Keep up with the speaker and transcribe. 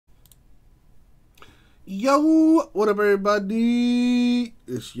Yo, what up, everybody?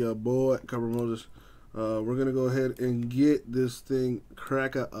 It's your boy, Cover Moses. We're going to go ahead and get this thing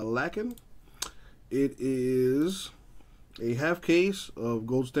crack-a-lackin'. It is a half case of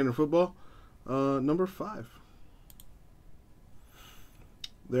Gold Standard Football, number 5.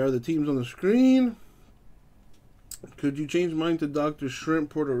 There are the teams on the screen. Could you change mine to Dr. Shrimp,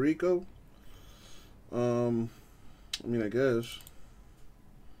 Puerto Rico? I guess.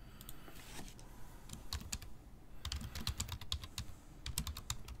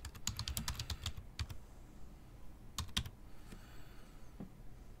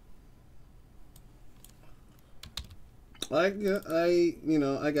 I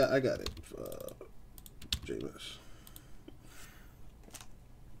got it. Jameis.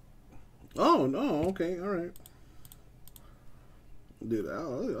 Oh no, okay, all right, dude.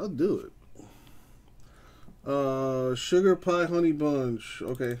 I'll do it. Sugar pie honey bunch.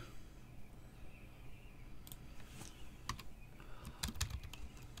 Okay.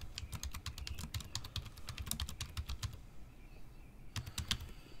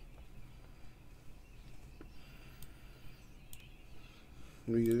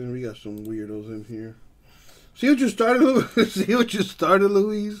 We got some weirdos in here. See what you started, See what you started,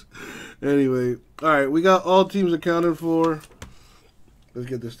 Louise? Anyway, all right, we got all teams accounted for. Let's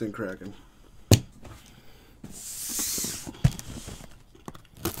get this thing cracking.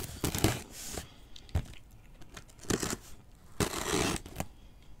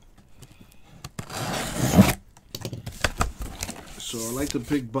 So I like to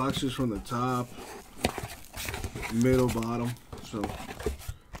pick boxes from the top, middle, bottom. So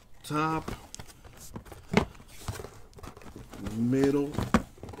top, middle,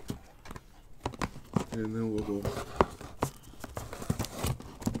 and then we'll go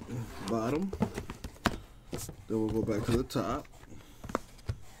bottom, then we'll go back to the top,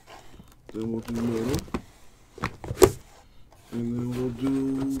 then we'll do middle, and then we'll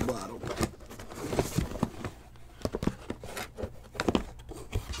do bottom.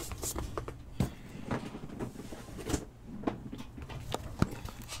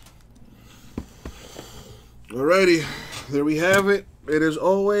 Alrighty, there we have it. It is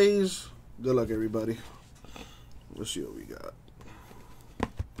always good luck, everybody. Let's see what we got.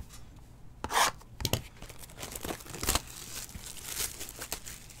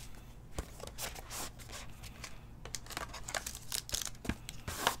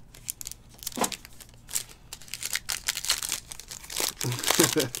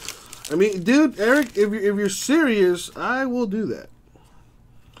 I mean, dude, Eric, if you're serious, I will do that.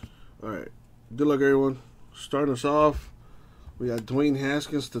 All right, good luck, everyone. Starting us off, we got Dwayne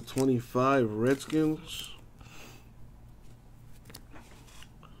Haskins to 25 Redskins.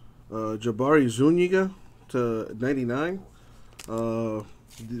 Jabari Zuniga to 99. I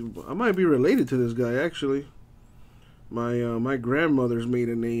might be related to this guy, actually. My grandmother's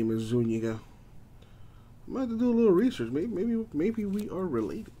maiden name is Zuniga. I might have to do a little research. Maybe we are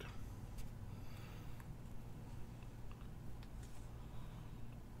related.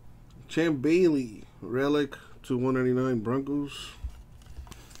 Champ Bailey, relic to 199 Broncos.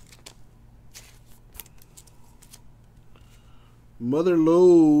 Mother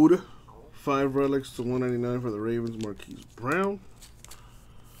Load, 5 relics to 199 for the Ravens, Marquise Brown.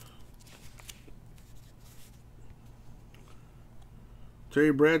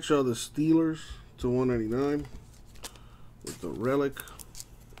 Terry Bradshaw, the Steelers, to 199 with the relic.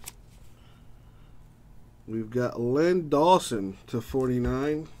 We've got Len Dawson to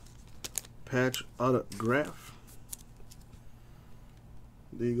 49. Patch autograph.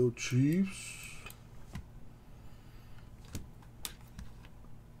 There you go, Chiefs.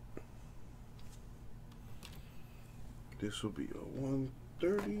 This will be a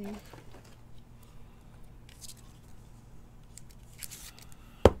 130.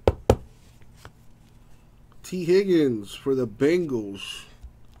 T. Higgins for the Bengals.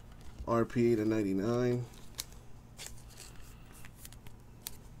 RPA to 99.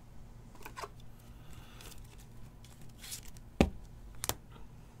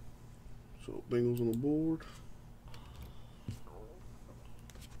 So Bengals on the board.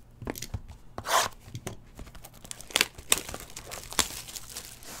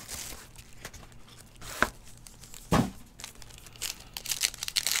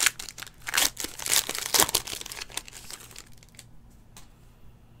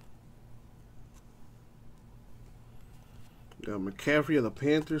 Got McCaffrey of the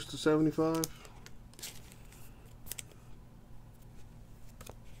Panthers to 75.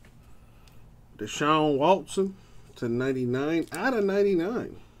 Deshaun Watson to 99 out of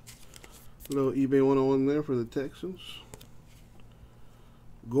 99. Little eBay 101 there for the Texans.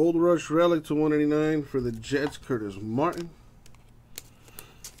 Gold Rush Relic to 189 for the Jets, Curtis Martin.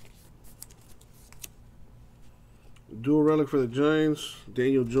 Dual Relic for the Giants,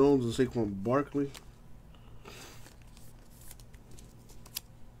 Daniel Jones and Saquon Barkley.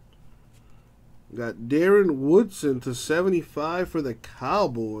 Got Darren Woodson to 75 for the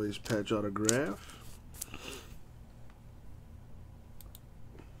Cowboys, patch autograph.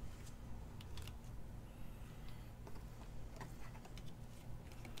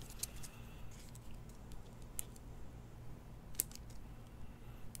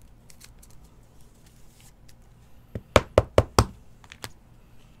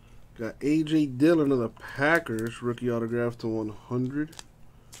 Got A.J. Dillon of the Packers, rookie autograph to 100.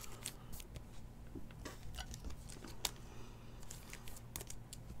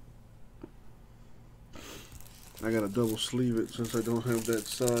 I gotta double sleeve it since I don't have that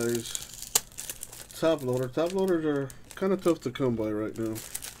size top loader. Top loaders are kind of tough to come by right now.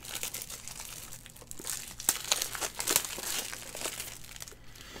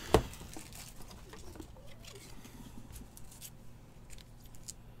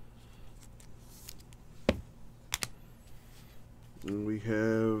 And we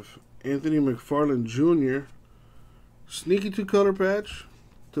have Anthony McFarland Jr. Sneaky 2-color patch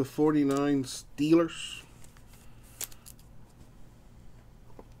to 49 Steelers.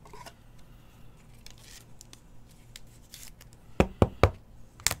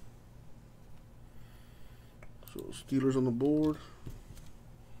 So Steelers on the board.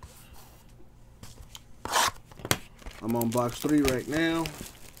 I'm on box 3 right now.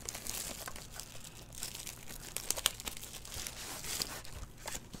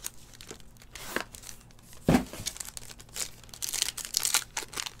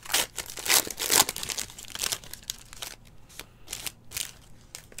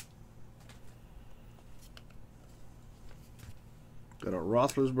 Got a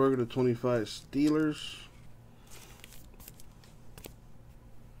Roethlisberger to 25 Steelers.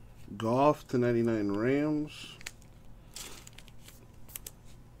 Goff to 99 Rams.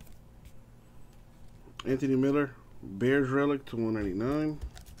 Anthony Miller, Bears relic to 199.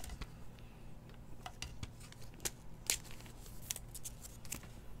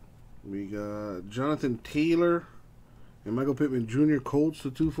 We got Jonathan Taylor and Michael Pittman Jr. Colts to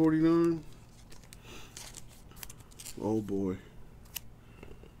 249. Oh boy.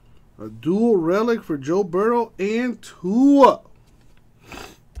 A dual relic for Joe Burrow and Tua.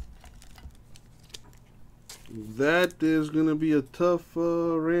 That is going to be a tough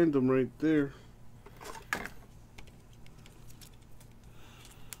random right there.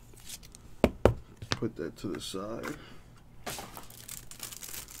 Put that to the side.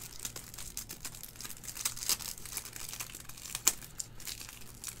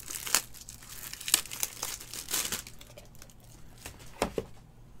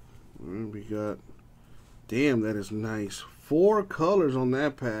 And we got, damn, that is nice. 4 colors on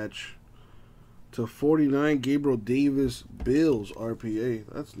that patch. To 49, Gabriel Davis, Bills, RPA.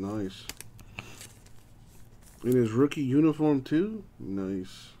 That's nice. In his rookie uniform, too?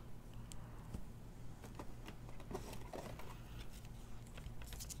 Nice.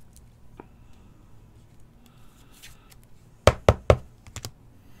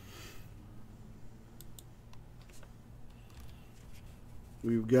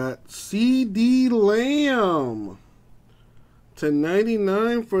 We've got C.D. Lamb. To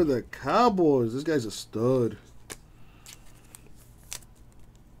 99 for the Cowboys. This guy's a stud.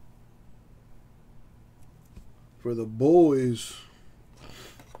 For the boys.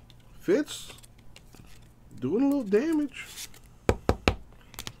 Fitz. Doing a little damage.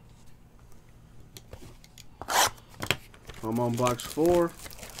 I'm on box 4.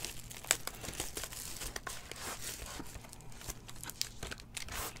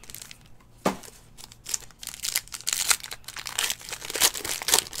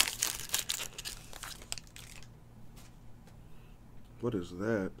 What is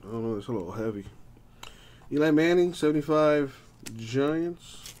that? I don't know. It's a little heavy. Eli Manning, 75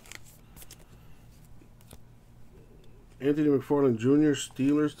 Giants. Anthony McFarland Jr.,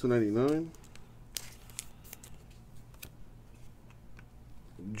 Steelers to 99.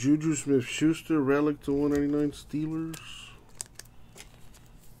 Juju Smith-Schuster, relic to 199 Steelers.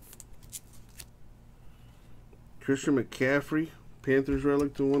 Christian McCaffrey, Panthers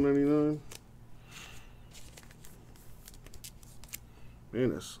relic to 199.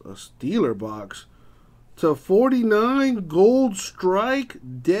 Man, a Steeler box. To 49, gold strike,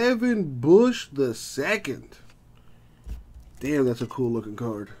 Devin Bush II. Damn, that's a cool looking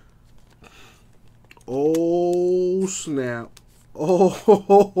card. Oh, snap.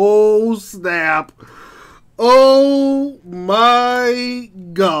 Oh, snap. Oh my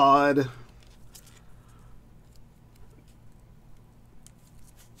God.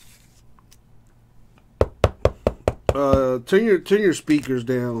 Turn your speakers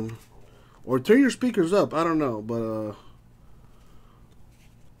down. Or turn your speakers up. I don't know, but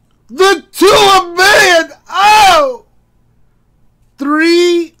the 2 of man! Oh!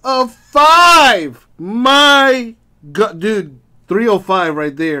 3 of 5. My God, dude, 305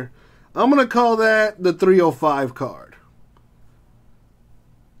 right there. I'm gonna call that the 305 card.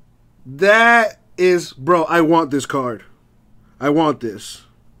 That is, bro, I want this card. I want this.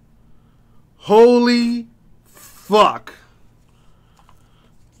 Holy fuck.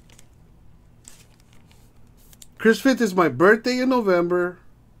 Chris 5th is my birthday in November.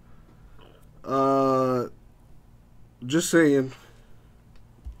 Just saying.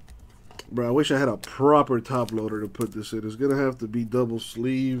 Bro, I wish I had a proper top loader to put this in. It's going to have to be double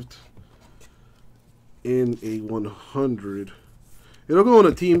sleeved in a 100. It'll go in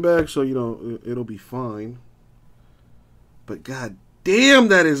a team bag, so, you know, it'll be fine. But god damn,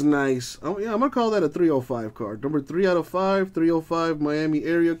 that is nice. Oh, yeah, I'm going to call that a 305 card. Number 3 out of 5, 305 Miami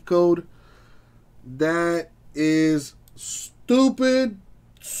area code. That is stupid,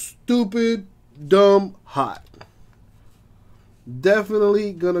 dumb, hot.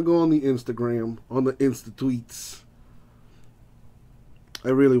 Definitely gonna go on the Instagram, on the Insta tweets. I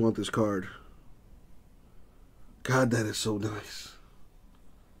really want this card. God, that is so nice.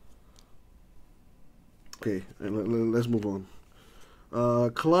 Okay, and let's move on.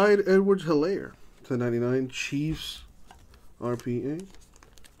 Clyde Edwards-Helaire, /99, Chiefs, RPA.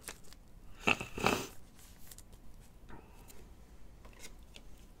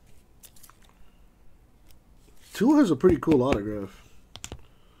 Tua has a pretty cool autograph.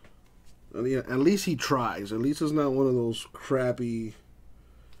 Yeah, at least he tries. At least it's not one of those crappy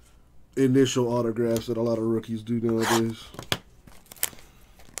initial autographs that a lot of rookies do nowadays.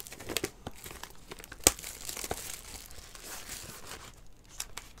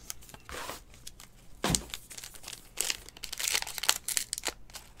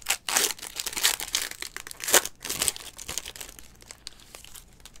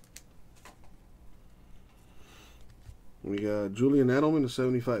 We got Julian Edelman,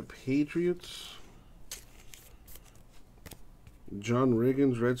 /75 Patriots. John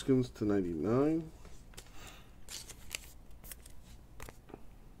Riggins, Redskins, /99.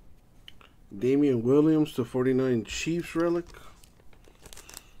 Damian Williams, /49 Chiefs relic.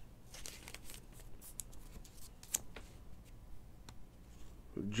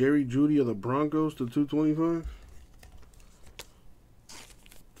 Jerry Jeudy of the Broncos, /225.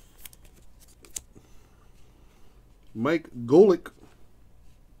 Mike Golick,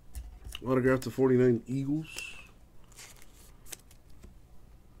 autograph /49 Eagles.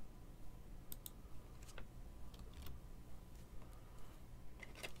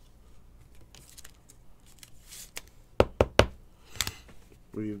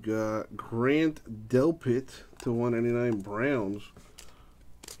 We've got Grant Delpit /199 Browns.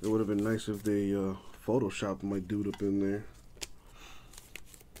 It would have been nice if they photoshopped my dude up in there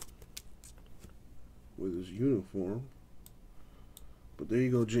with his uniform. But there you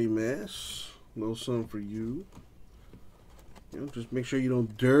go, J Mass. No sun for you. You know, just make sure you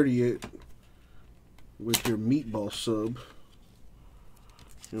don't dirty it with your meatball sub.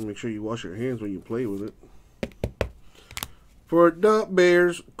 You know, make sure you wash your hands when you play with it. For the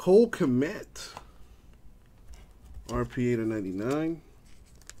Bears, Cole Kmet, RPA /99.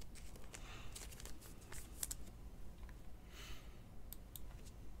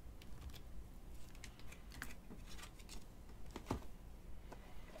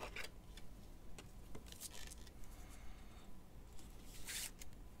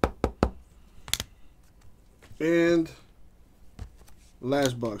 And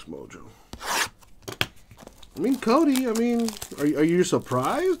last box mojo. I mean, Cody. I mean, are you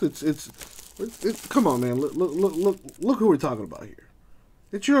surprised? It's come on, man. Look who we're talking about here.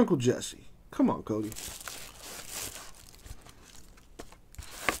 It's your Uncle Jesse. Come on, Cody.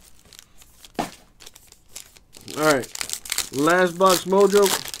 All right, last box mojo.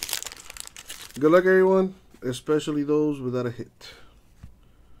 Good luck, everyone, especially those without a hit.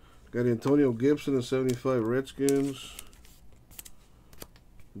 Got Antonio Gibson /75 Redskins.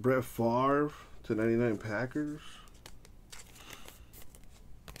 Brett Favre /99 Packers.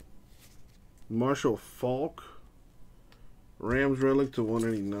 Marshall Faulk, Rams relic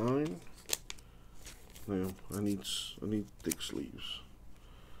 /199. Damn, I need thick sleeves.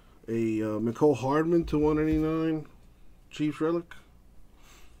 A McCole Hardman /199 Chiefs relic.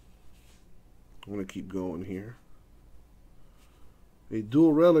 I'm gonna keep going here. A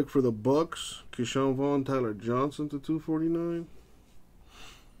dual relic for the Bucks. Keyshawn Vaughn, Tyler Johnson to 249.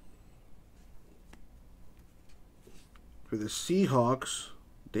 For the Seahawks,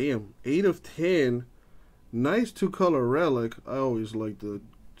 damn, 8 of 10. Nice 2-color relic. I always like the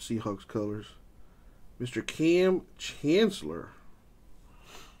Seahawks colors. Mr. Cam Chancellor.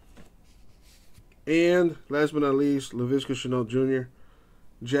 And last but not least, Laviska Shenault Jr.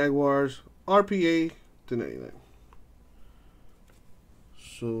 Jaguars, RPA to 99.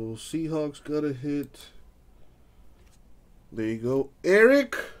 So Seahawks got a hit. There you go,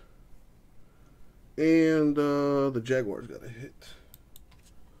 Eric. And the Jaguars got a hit.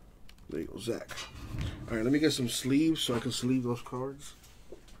 There you go, Zach. All right, let me get some sleeves so I can sleeve those cards.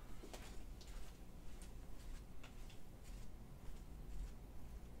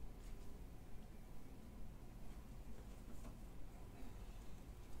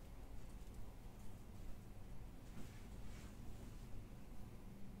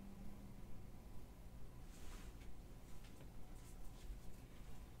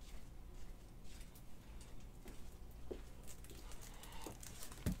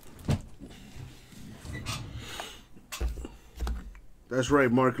 That's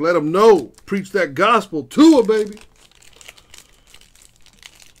right, Mark. Let them know. Preach that gospel to a baby.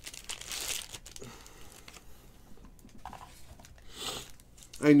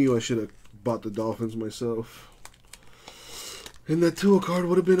 I knew I should have bought the Dolphins myself. And that Tua card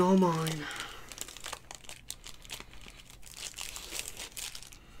would have been all mine.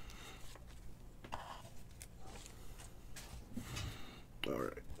 All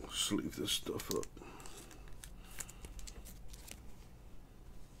right, sleeve this stuff up.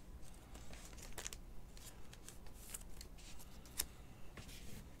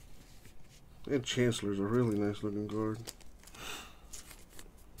 And Chancellor's a really nice looking card.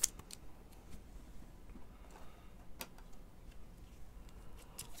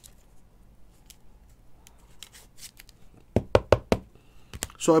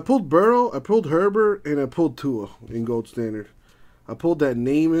 So I pulled Burrow, I pulled Herbert, and I pulled Tua in Gold Standard. I pulled that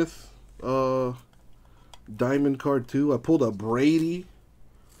Namath Diamond card too. I pulled a Brady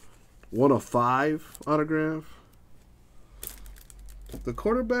 1 of 5 autograph. The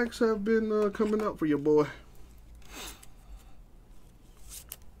quarterbacks have been coming up for your boy.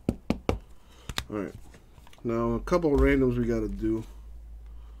 Alright. Now, a couple of randoms we got to do.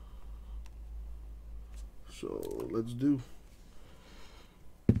 So, let's do.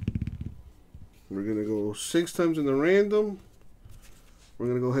 We're going to go 6 times in the random. We're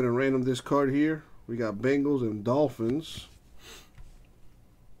going to go ahead and random this card here. We got Bengals and Dolphins.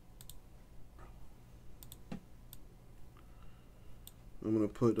 I'm going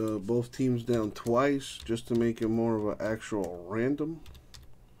to put both teams down twice just to make it more of an actual random.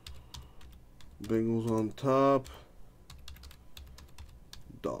 Bengals on top.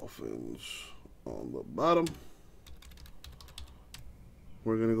 Dolphins on the bottom.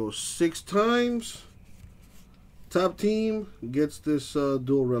 We're going to go 6 times. Top team gets this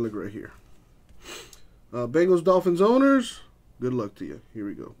dual relic right here. Bengals, Dolphins owners, good luck to you. Here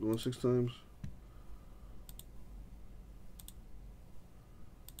we go. Going 6 times.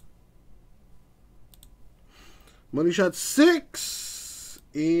 Money shot 6.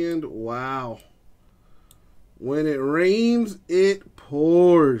 And wow. When it rains, it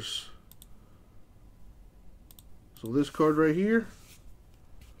pours. So this card right here,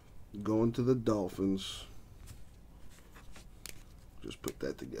 going to the Dolphins. Just put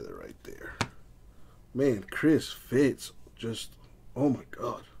that together right there. Man, Chris Fitz, just, oh my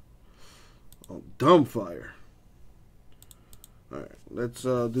God. On dumbfire. Alright, let's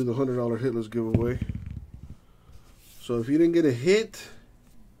do the $100 hitless giveaway. So if you didn't get a hit,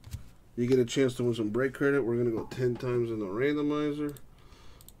 you get a chance to win some break credit. We're going to go 10 times in the randomizer.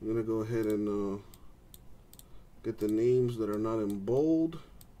 I'm going to go ahead and get the names that are not in bold.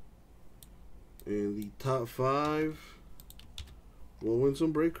 And the top 5 will win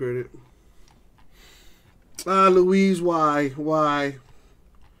some break credit. Ah, Louise, why? Why?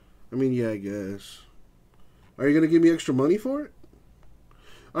 I mean, yeah, I guess. Are you going to give me extra money for it?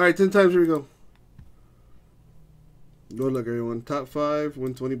 All right, 10 times, here we go. Good luck, everyone. Top 5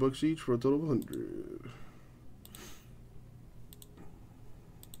 win 20 bucks each for a total of 100.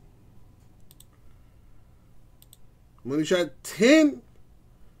 Money shot 10.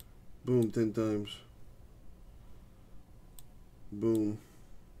 Boom, 10 times. Boom.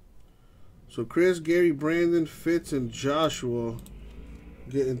 So Chris, Gary, Brandon, Fitz, and Joshua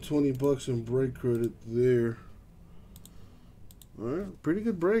getting 20 bucks in break credit there. All right, pretty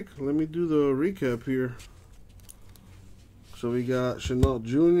good break. Let me do the recap here. So we got Shenault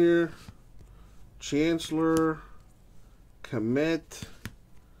Jr., Chancellor, Komet,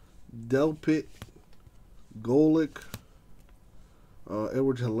 Delpit, Golick,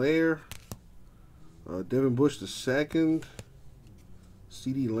 Edward Hilaire, Devin Bush II,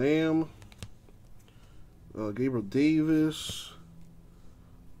 CeeDee Lamb, Gabriel Davis,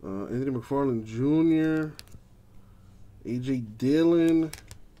 Anthony McFarland Jr., A.J. Dillon,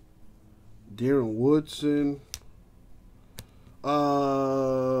 Darren Woodson,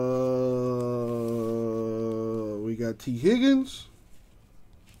 we got T. Higgins,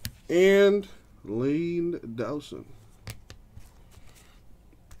 and Lane Dawson.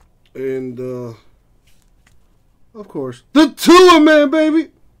 And, of course, the Tua-Man,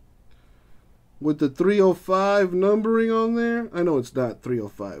 baby! With the 305 numbering on there. I know it's not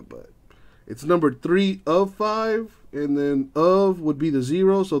 305, but it's number 3 of 5. And then of would be the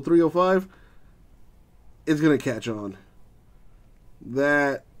 0, so 305. It's going to catch on.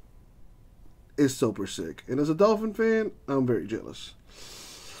 That is super sick. And as a Dolphin fan, I'm very jealous.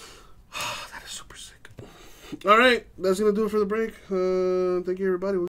 That is super sick. All right, that's going to do it for the break. Thank you, everybody.